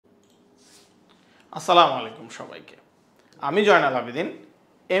আসসালামু আলাইকুম সবাইকে। আমি Joynal Abedin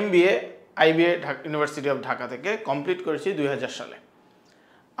MBA IBA university of Dhaka থেকে কমপ্লিট করেছি 2000 সালে।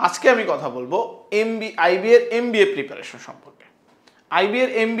 আজকে আমি কথা বলবো IBA এর MBA প্রিপারেশন সম্পর্কে। IBA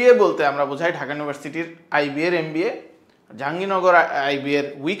এর MBA বলতে আমরা বোঝাই ঢাকা ইউনিভার্সিটির IBA এর MBA, জাহাঙ্গীরনগর IBA এর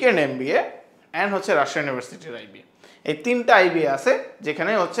উইকেন্ড MBA এন্ড হচ্ছে রাজশাহী ইউনিভার্সিটির IBA। এই তিনটা IBA আছে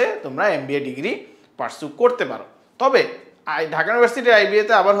যেখানে হচ্ছে তোমরা MBA ডিগ্রি পার্সু করতে পারো। তবে ঢাকা ইউনিভার্সিটির IBA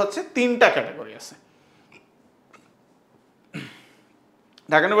তে আবার হচ্ছে তিনটা ক্যাটাগরি আছে।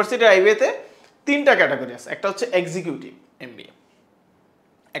 ঢাকা ইউনিভার্সিটির IBA তে তিনটা ক্যাটাগরি আছে। একটা হচ্ছে এক্সিকিউটিভ MBA,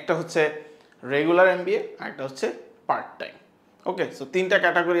 একটা হচ্ছে রেগুলার MBA, আর একটা হচ্ছে পার্ট টাইম। ওকে, সো তিনটা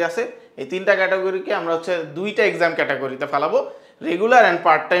ক্যাটাগরি আছে। এই তিনটা ক্যাটাগরিকে আমরা হচ্ছে দুইটা এক্সাম ক্যাটাগরিতে ফেলাবো। রেগুলার অ্যান্ড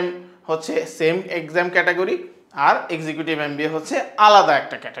পার্ট টাইম হচ্ছে সেম এক্সাম ক্যাটাগরি, আর এক্সিকিউটিভ MBA হচ্ছে আলাদা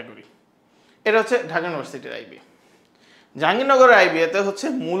একটা ক্যাটাগরি। এটা হচ্ছে ঢাকা ইউনিভার্সিটির IBA। জাহাঙ্গীরনগরের IBA তে হচ্ছে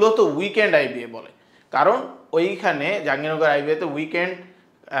মূলত উইকেন্ড IBA বলে, কারণ ওইখানে জাহাঙ্গীরনগর IBA তে উইকেন্ড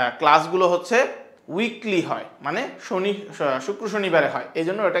ক্লাসগুলো হচ্ছে উইকলি হয়, মানে শুক্র শনিবারে হয়। এই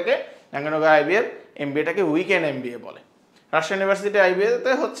জন্য ওটাকে জাহাঙ্গীরনগর IBA এর MBA-টাকে উইকেন্ড MBA বলে। রাজশাহী ইউনিভার্সিটির IBA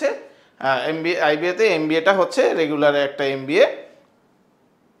তে হচ্ছে MBA-টা হচ্ছে রেগুলার একটা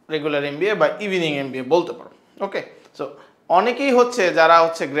রেগুলার MBA বা ইভিনিং MBA বলতে পারো। ওকে, সো অনেকেই হচ্ছে যারা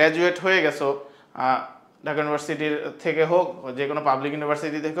হচ্ছে গ্র্যাজুয়েট হয়ে গেছো ঢাকা ইউনিভার্সিটির থেকে হোক, যে কোনো পাবলিক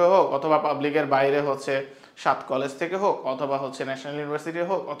ইউনিভার্সিটি থেকে হোক, অথবা পাবলিকের বাইরে হচ্ছে 7 কলেজ থেকে হোক, অথবা হচ্ছে ন্যাশনাল ইউনিভার্সিটি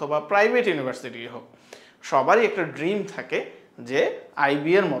হোক, অথবা প্রাইভেট ইউনিভার্সিটি হোক, সবারই একটা ড্রিম থাকে যে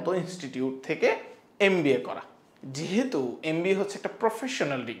IBA এর মতো ইনস্টিটিউট থেকে MBA করা। যেহেতু MBA হচ্ছে একটা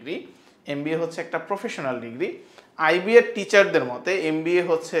প্রফেশনাল ডিগ্রি, IBA এর টিচারদের মতে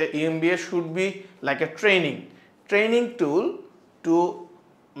MBA should be like a training tool to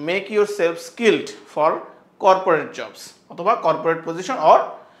make yourself skilled for corporate jobs অথবা corporate position or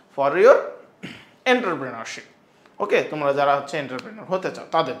for your entrepreneurship। ওকে, তোমরা যারা হচ্ছে এন্টারপ্রেনার হতে চাও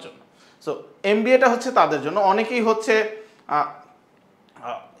তাদের জন্য। সো MBA-টা হচ্ছে তাদের জন্য। অনেকেই হচ্ছে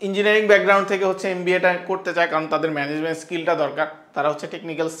ইঞ্জিনিয়ারিং ব্যাকগ্রাউন্ড থেকে হচ্ছে MBA-টা করতে চায়, কারণ তাদের ম্যানেজমেন্ট স্কিলটা দরকার। তারা হচ্ছে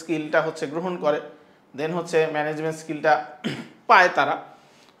টেকনিক্যাল স্কিলটা হচ্ছে গ্রহণ করে, দেন হচ্ছে ম্যানেজমেন্ট স্কিলটা পায়। তারা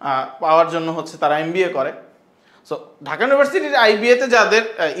পাওয়ার জন্য হচ্ছে তারা MBA করে। সো ঢাকা ইউনিভার্সিটির IBA-তে যাদের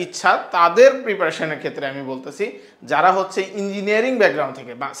ইচ্ছা, তাদের প্রিপারেশনের ক্ষেত্রে আমি বলতেছি, যারা হচ্ছে ইঞ্জিনিয়ারিং ব্যাকগ্রাউন্ড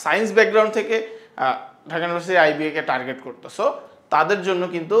থেকে বা সায়েন্স ব্যাকগ্রাউন্ড থেকে ঢাকা ইউনিভার্সিটির IBA-কে টার্গেট করতেছো, তাদের জন্য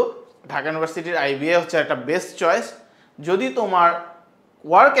কিন্তু ঢাকা ইউনিভার্সিটির IBA হচ্ছে একটা বেস্ট চয়েস। যদি তোমার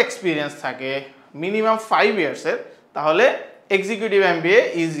ওয়ার্ক এক্সপিরিয়েন্স থাকে মিনিমাম 5 ইয়ার্সের, তাহলে executive MBA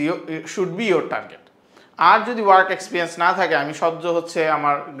should be your target. আর যদি ওয়ার্ক এক্সপিরিয়েন্স না থাকে, আমি সদ্য হচ্ছে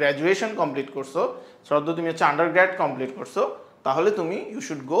আমার গ্র্যাজুয়েশন কমপ্লিট করছো, সদ্য তুমি হচ্ছে আন্ডারগ্র্যাড কমপ্লিট করছো, তাহলে তুমি you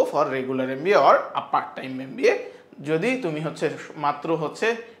should go for regular MBA or a part time MBA। যদি তুমি হচ্ছে মাত্র হচ্ছে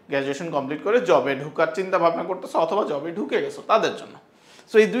গ্র্যাজুয়েশন কমপ্লিট করে জবে ঢোকার চিন্তা ভাবনা করতেছো, অথবা জবে ঢুকে গেছো, তাদের জন্য।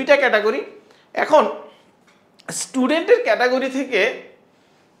 সো এই দুইটা ক্যাটাগরি। এখন স্টুডেন্টের ক্যাটাগরি থেকে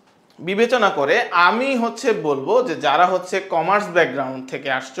বিবেচনা করে আমি হচ্ছে বলবো যে যারা হচ্ছে কমার্স ব্যাকগ্রাউন্ড থেকে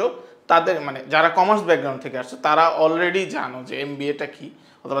আসছো, তাদের মানে যারা কমার্স ব্যাকগ্রাউন্ড থেকে আসছো তারা অলরেডি জানো যে MBA-টা কি,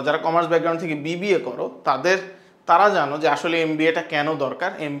 অথবা যারা কমার্স ব্যাকগ্রাউন্ড থেকে BBA করো তারা জানো যে আসলে MBA-টা কেন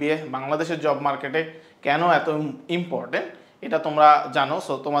দরকার, MBA বাংলাদেশের জব মার্কেটে কেন এত ইম্পর্টেন্ট, এটা তোমরা জানো।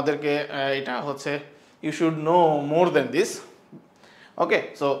 সো তোমাদেরকে এটা হচ্ছে you should no more then this. Okay,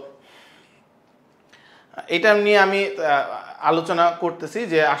 so এটা নিয়ে আমি আলোচনা করতেছি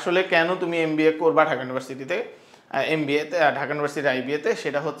যে আসলে কেন তুমি MBA করবা ঢাকা ইউনিভার্সিটিতে। ঢাকা ইউনিভার্সিটির IBA-তে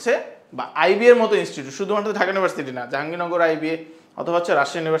সেটা হচ্ছে, বা IBA এর মতো ইনস্টিটিউট, শুধুমাত্র ঢাকা ইউনিভার্সিটি না, জাহাঙ্গীরনগর IBA অথবা হচ্ছে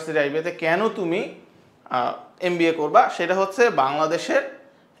রাজশাহী ইউনিভার্সিটির IBA-তে কেন তুমি MBA করবা, সেটা হচ্ছে বাংলাদেশের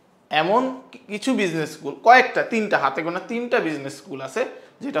এমন কিছু বিজনেস স্কুল, হাতে গোনা তিনটা বিজনেস স্কুল আছে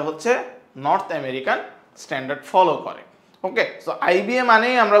যেটা হচ্ছে নর্থ আমেরিকান স্ট্যান্ডার্ড ফলো করে। ওকে, সো IBA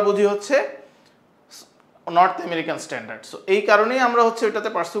মানেই আমরা বুঝি হচ্ছে নর্থ আমেরিকান স্ট্যান্ডার্ড। সো এই কারণেই আমরা হচ্ছে ওইটাতে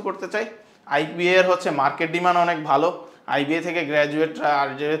পার্সু করতে চাই। IBA এর হচ্ছে মার্কেট ডিমান্ড অনেক ভালো। IBA থেকে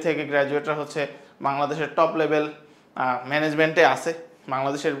গ্র্যাজুয়েটরা হচ্ছে বাংলাদেশের টপ লেভেল ম্যানেজমেন্টে আছে,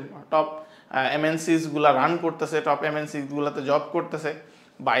 বাংলাদেশের টপ MNCs-গুলা রান করতেছে, টপ MNCs-গুলাতে জব করতেছে,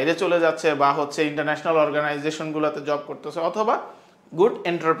 বাইরে চলে যাচ্ছে, বা হচ্ছে ইন্টারন্যাশনাল অর্গানাইজেশনগুলোতে জব করতেছে, অথবা গুড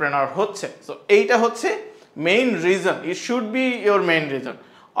এন্টারপ্রেনার হচ্ছে। সো এইটা হচ্ছে main reason, it should be your main reason.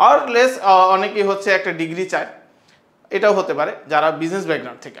 Or less অনেকেই হচ্ছে একটা ডিগ্রি চায়, এটাও হতে পারে যারা বিজনেস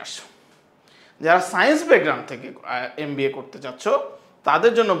ব্যাকগ্রাউন্ড থেকে আসছো। যারা সায়েন্স ব্যাকগ্রাউন্ড থেকে MBA করতে চাচ্ছ,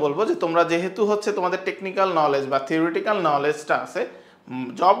 তাদের জন্য বলবো যে তোমরা যেহেতু হচ্ছে তোমাদের টেকনিক্যাল নলেজ বা থিওরিটিক্যাল নলেজটা আছে,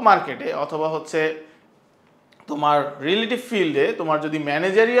 জব মার্কেটে অথবা হচ্ছে তোমার রিলেটিভ ফিল্ডে তোমার যদি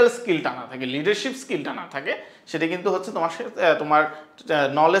ম্যানেজারিয়াল স্কিলটা না থাকে, লিডারশিপ স্কিলটা না থাকে, সেটা কিন্তু হচ্ছে তোমার সাথে তোমার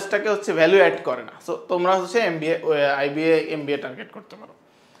নলেজটাকে হচ্ছে ভ্যালু অ্যাড করে না। সো তোমরা হচ্ছে MBA IBA MBA টার্গেট করতে পারো।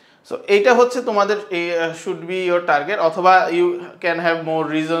 সো এইটা হচ্ছে তোমাদের শুড বি ইয়োর টার্গেট, অথবা you can have more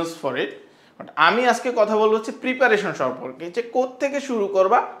reasons for it. But আমি আজকে কথা বলবো হচ্ছে প্রিপারেশন সম্পর্কে, যে কোত্থেকে শুরু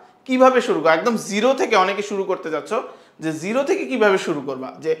করবা, কিভাবে শুরু করবা। একদম জিরো থেকে অনেকে শুরু করতে যাচ্ছ, যে জিরো থেকে কিভাবে শুরু করবা,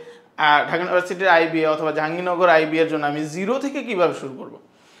 যে ঢাকা ইউনিভার্সিটির IBA অথবা জাহাঙ্গীরনগর IBA এর জন্য আমি জিরো থেকে কিভাবে শুরু করব।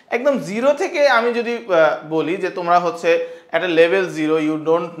 একদম জিরো থেকে আমি যদি বলি যে তোমরা হচ্ছে at a level 0 you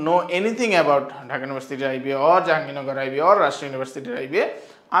don't know anything about Dhaka ইউনিভার্সিটির IBA or Jahangirnagar IBA or Rajshahi ইউনিভার্সিটির IBA,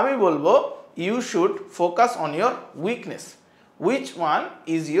 আমি বলবো you should focus on your weakness. which one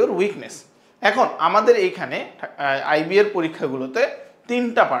is your weakness? এখন আমাদের এইখানে IBA এর পরীক্ষাগুলোতে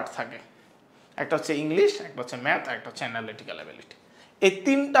 3টা পার্ট থাকে, একটা হচ্ছে ইংলিশ, একটা হচ্ছে ম্যাথ, একটা হচ্ছে অ্যানালিটিক্যাল অ্যাবিলিটি। এই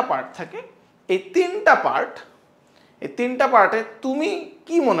 3টা পার্ট থাকে। এই 3টা পার্টে তুমি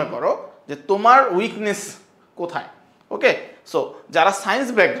কি মনে করো যে তোমার উইকনেস কোথায়? ওকে, সো যারা সায়েন্স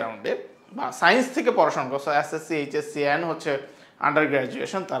ব্যাকগ্রাউন্ডে বা সায়েন্স থেকে পড়াশোনা করছো, SSC HSC অ্যান্ড হচ্ছে আন্ডার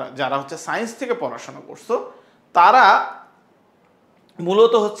গ্র্যাজুয়েশন, যারা হচ্ছে সায়েন্স থেকে পড়াশোনা করছো, তারা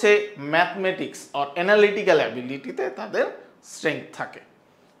মূলত হচ্ছে ম্যাথমেটিক্স আর অ্যানালিটিক্যাল অ্যাবিলিটিতে তাদের স্ট্রেংথ থাকে,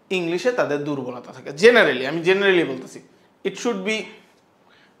 ইংলিশে তাদের দুর্বলতা থাকে। আমি জেনারেলি বলতেছি, it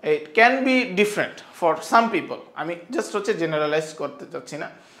can be different for some people. আমি জাস্ট হচ্ছে জেনারেলাইজ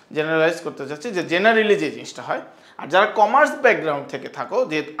করতে চাচ্ছি যে জেনারেলি যে জিনিসটা হয়। আর যারা কমার্স ব্যাকগ্রাউন্ড থেকে থাকো,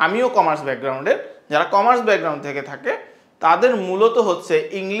 যে আমিও কমার্স ব্যাকগ্রাউন্ডের, যারা কমার্স ব্যাকগ্রাউন্ড থেকে থাকে তাদের মূলত হচ্ছে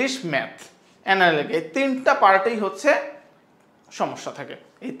ইংলিশ, ম্যাথ, অ্যানালিটিক্যাল, এই 3টা পার্টেই হচ্ছে সমস্যা থাকে,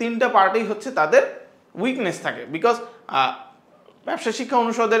 এই 3টা পার্টেই হচ্ছে তাদের উইকনেস থাকে। বিকজ ব্যবসায় শিক্ষা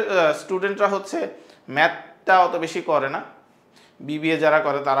অনুষদের স্টুডেন্টরা হচ্ছে ম্যাথটা অত বেশি করে না, BBA যারা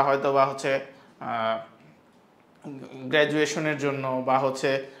করে তারা হয়তো বা হচ্ছে গ্র্যাজুয়েশনের জন্য বা হচ্ছে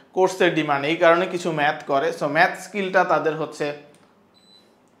কোর্সের ডিমান্ড, এই কারণে কিছু ম্যাথ করে। সো ম্যাথ স্কিলটা তাদের হচ্ছে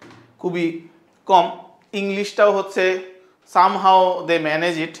খুবই কম। ইংলিশটাও হচ্ছে সামহাও দে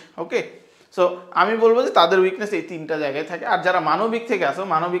ম্যানেজ ইট। ওকে, সো আমি বলবো যে তাদের উইকনেস এই 3টা জায়গায় থাকে। আর যারা মানবিক থেকে আসো,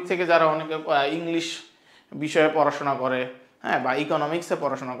 মানবিক থেকে যারা অনেকে ইংলিশ বিষয়ে পড়াশোনা করে, হ্যাঁ, বা ইকোনমিক্সে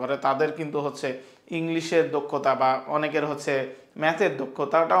পড়াশোনা করে, তাদের কিন্তু হচ্ছে ইংলিশের দক্ষতা বা অনেকের হচ্ছে ম্যাথের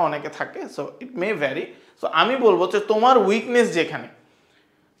দক্ষতাটা অনেকে থাকে। So it May vary. So আমি বলবো যে তোমার উইকনেস যেখানে,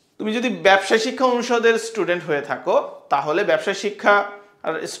 তুমি যদি ব্যবসায় শিক্ষা অনুষদের স্টুডেন্ট হয়ে থাকো, তাহলে ব্যবসায় শিক্ষা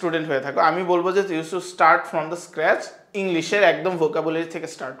স্টুডেন্ট হয়ে থাকো, আমি বলবো যে you should start from the scratch. ইংলিশের একদম ভোকাবুলারি থেকে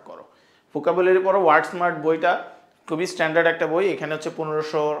স্টার্ট করো। ভোকাবুলারি পড়ো। ওয়ার্ড স্মার্ট বইটা খুবই স্ট্যান্ডার্ড একটা বই। এখানে হচ্ছে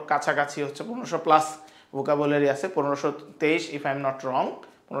 1500 কাছাকাছি হচ্ছে 1500 প্লাস ভোকাবুলারি আছে, 1523 if I am not wrong,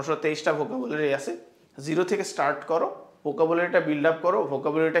 1523টা vocabulary আছে। জিরো থেকে স্টার্ট করো, ভোকাবুলারিটা বিল্ড আপ করো,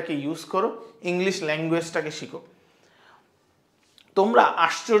 ভোকাবুলারিটাকে ইউজ করো, ইংলিশ ল্যাঙ্গুয়েজটাকে শিখো। তোমরা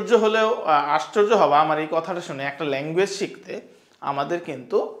আশ্চর্য হবা আমার এই কথাটা শুনে। একটা ল্যাঙ্গুয়েজ শিখতে আমাদের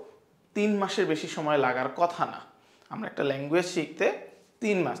কিন্তু 3 মাসের বেশি সময় লাগার কথা না। আমরা একটা ল্যাঙ্গুয়েজ শিখতে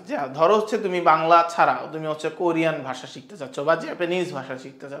 3 মাস, যা ধরো হচ্ছে তুমি বাংলা ছাড়াও তুমি হচ্ছে কোরিয়ান ভাষা শিখতে চাচ্ছ, বা জাপানিজ ভাষা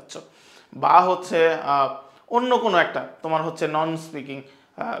শিখতে চাচ্ছ, বা হচ্ছে অন্য কোনো একটা তোমার হচ্ছে নন স্পিকিং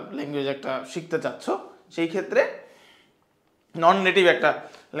ল্যাঙ্গুয়েজ একটা শিখতে চাচ্ছ, সেই ক্ষেত্রে নন নেটিভ একটা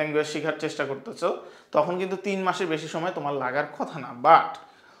ল্যাঙ্গুয়েজ শেখার চেষ্টা করতেছো, তখন কিন্তু 3 মাসের বেশি সময় তোমার লাগার কথা না। But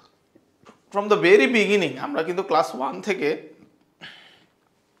from the very beginning আমরা কিন্তু ক্লাস 1 থেকে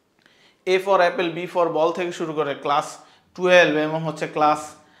A for Apple, B for ball থেকে শুরু করে ক্লাস 12 এবং হচ্ছে ক্লাস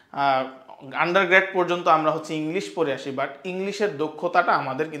আন্ডারগ্রেড পর্যন্ত আমরা হচ্ছে ইংলিশ পড়ে আসি। বাট ইংলিশের দক্ষতাটা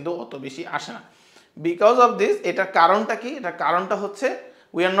আমাদের কিন্তু অত বেশি আসে না। বিকজ অফ দিস, এটার কারণটা কি? এটার কারণটা হচ্ছে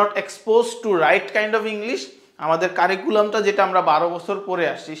we are not expose to right kind of English. আমাদের কারিকুলামটা যেটা আমরা 12 বছর পড়ে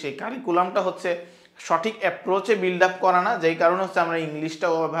আসছি, সেই কারিকুলামটা হচ্ছে সঠিক অ্যাপ্রোচে বিল্ড আপ করা না, যেই কারণে হচ্ছে আমরা ইংলিশটা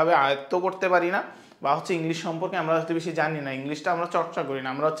ওভাবে আয়ত্ত করতে পারি না, বা হচ্ছে ইংলিশ সম্পর্কে আমরা হয়তো বেশি জানি না, ইংলিশটা আমরা চর্চা করি না,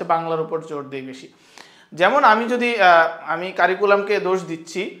 আমরা হচ্ছে বাংলার উপর জোর দিই বেশি। যেমন আমি কারিকুলামকে দোষ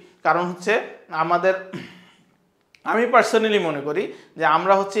দিচ্ছি, কারণ হচ্ছে আমি পার্সোনালি মনে করি যে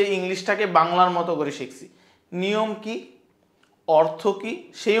আমরা হচ্ছে ইংলিশটাকে বাংলার মতো করে শিখছি। নিয়ম কি, অর্থ কি,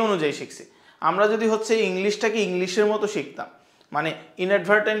 সেই অনুযায়ী শিখছি। আমরা যদি হচ্ছে ইংলিশটাকে ইংলিশের মতো শিখতাম, মানে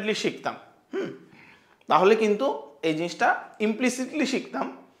ইনঅ্যাডভার্টেন্টলি শিখতাম, তাহলে কিন্তু এই জিনিসটা ইমপ্লিসিটলি শিখতাম,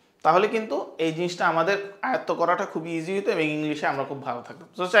 তাহলে কিন্তু এই জিনিসটা আমাদের আয়ত্ত করাটা খুব ইজি হতো এবং ইংলিশে আমরা খুব ভালো থাকতাম।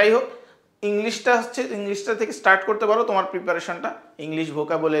 তো যাই হোক, ইংলিশটা থেকে স্টার্ট করতে পারো তোমার প্রিপারেশনটা। English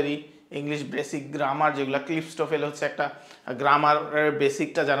vocabulary, English basic grammar যেগুলো, ক্লিপস্টোফেল হচ্ছে একটা গ্রামারের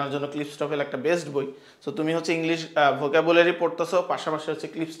বেসিকটা জানার জন্য ক্লিপস্টোফেল একটা বেস্ট বই। সো তুমি হচ্ছে ইংলিশ ভোকাবুলারি পড়তেছো, পাশাপাশি হচ্ছে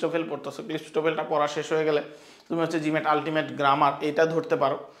ক্লিপস্টোফেল পড়তেছো। ক্লিপস্টোফেলটা পড়া শেষ হয়ে গেলে তুমি হচ্ছে জিমেট আলটিমেট গ্রামার এটা ধরতে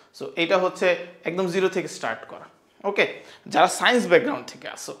পারো। সো এটা হচ্ছে একদম জিরো থেকে স্টার্ট করা। ওকে, যারা সায়েন্স ব্যাকগ্রাউন্ড থেকে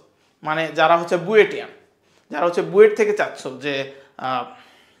আসো, মানে যারা হচ্ছে বুয়েটিয়ান, যারা হচ্ছে বুয়েট থেকে চাচ্ছ যে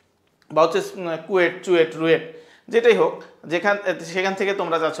বা হচ্ছে কুয়েট, চুয়েট, রুয়েট যেটাই হোক, সেখান থেকে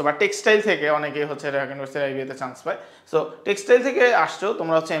তোমরা যাচ্ছ, বা টেক্সটাইল থেকে অনেকেই হচ্ছে আইবিএতে চান্স পায়। সো টেক্সটাইল থেকে আসছো,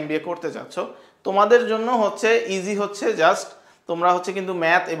 তোমরা হচ্ছে এমবিএ করতে চাচ্ছ, তোমাদের জন্য হচ্ছে ইজি হচ্ছে জাস্ট তোমরা হচ্ছে কিন্তু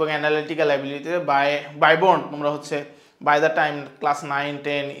ম্যাথ এবং অ্যানালিটিক্যাল অ্যাবিলিটিতে বাই বন্ড তোমরা হচ্ছে by the time class 9,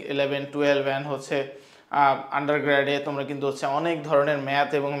 10, 11, 12 and হচ্ছে আন্ডারগ্র্যাডে তোমরা কিন্তু হচ্ছে অনেক ধরনের ম্যাথ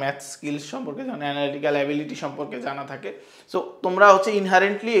এবং ম্যাথ স্কিলস সম্পর্কে জানো, অ্যানালিটিক্যাল অ্যাবিলিটি সম্পর্কে জানা থাকে। সো তোমরা হচ্ছে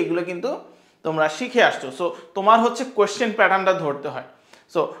ইনহারেন্টলি এগুলো কিন্তু তোমরা শিখে আসছো। সো তোমার হচ্ছে কোয়েশ্চেন প্যাটার্নটা ধরতে হয়।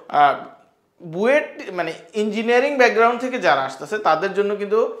 সো বুয়েট মানে ইঞ্জিনিয়ারিং ব্যাকগ্রাউন্ড থেকে যারা আসতেছে তাদের জন্য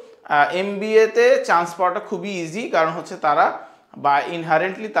কিন্তু এমবিএতে চান্স পাওয়াটা খুবই ইজি, কারণ হচ্ছে তারা বা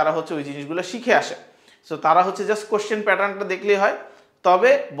ইনহারেন্টলি তারা হচ্ছে ওই জিনিসগুলো শিখে আসে। সো তারা হচ্ছে জাস্ট কোয়েশ্চেন প্যাটার্নটা দেখলেই হয়।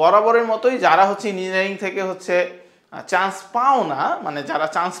 তবে বরাবরের মতোই যারা হচ্ছে ইঞ্জিনিয়ারিং থেকে হচ্ছে চান্স পাও না, মানে যারা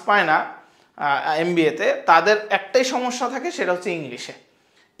চান্স পায় না এমবিএতে, তাদের একটাই সমস্যা থাকে, সেটা হচ্ছে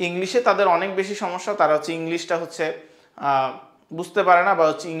ইংলিশে তাদের অনেক বেশি সমস্যা। তারা হচ্ছে ইংলিশটা হচ্ছে বুঝতে পারে না, বা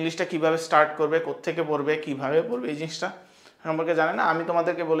হচ্ছে ইংলিশটা কীভাবে স্টার্ট করবে, কোত্থেকে পড়বে, কীভাবে পড়বে, এই জিনিসটা সম্পর্কে জানে না। আমি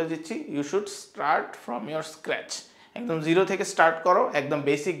তোমাদেরকে বলে দিচ্ছি, you should start from your scratch, একদম জিরো থেকে স্টার্ট করো, একদম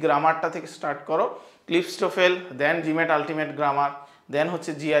বেসিক গ্রামারটা থেকে স্টার্ট করো, ক্লিপস্টোফেল, দেন জিমেট আলটিমেট গ্রামার, দেন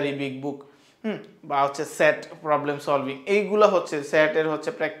হচ্ছে জিআরই বিগ বুক, বা হচ্ছে সেট প্রবলেম সলভিং, এইগুলো হচ্ছে সেটের হচ্ছে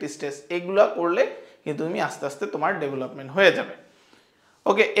প্র্যাকটিস টেস্ট, এইগুলো করলে কিন্তু তুমি আস্তে আস্তে তোমার ডেভেলপমেন্ট হয়ে যাবে।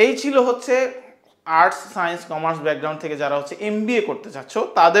 ওকে, এই ছিল হচ্ছে আর্টস, সায়েন্স, কমার্স ব্যাকগ্রাউন্ড থেকে যারা হচ্ছে এমবিএ করতে চাচ্ছ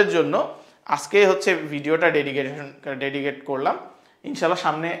তাদের জন্য আজকে হচ্ছে ভিডিওটা ডেডিকেট করলাম। ইনশাল্লাহ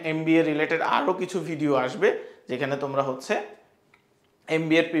সামনে এমবিএ রিলেটেড আরও কিছু ভিডিও আসবে, যেখানে তোমরা হচ্ছে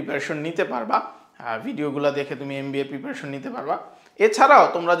এমবিএর প্রিপারেশন নিতে পারবা, ভিডিওগুলো দেখে তুমি এমবিএ প্রিপারেশন নিতে পারবা। এছাড়াও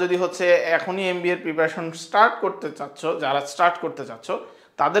তোমরা যদি হচ্ছে এখনই এমবিএর প্রিপারেশন স্টার্ট করতে চাচ্ছ, যারা স্টার্ট করতে চাচ্ছ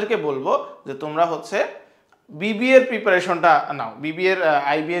তাদেরকে বলবো যে তোমরা হচ্ছে বিবিএর প্রিপারেশনটা নাও,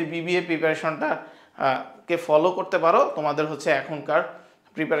 আইবিএর বিবিএ প্রিপারেশনটা কে ফলো করতে পারো তোমাদের হচ্ছে এখনকার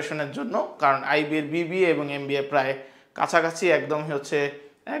প্রিপারেশনের জন্য। কারণ আইবিএর বিবিএ এবং এমবিএ প্রায় কাছাকাছি, একদম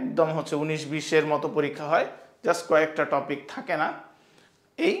হচ্ছে 19-20-এর মতো পরীক্ষা হয়, জাস্ট কয়েকটা টপিক থাকে না।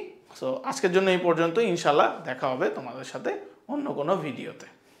 সো আজকের জন্য এই পর্যন্ত, ইনশাল্লাহ দেখা হবে তোমাদের সাথে অন্য কোনো ভিডিওতে।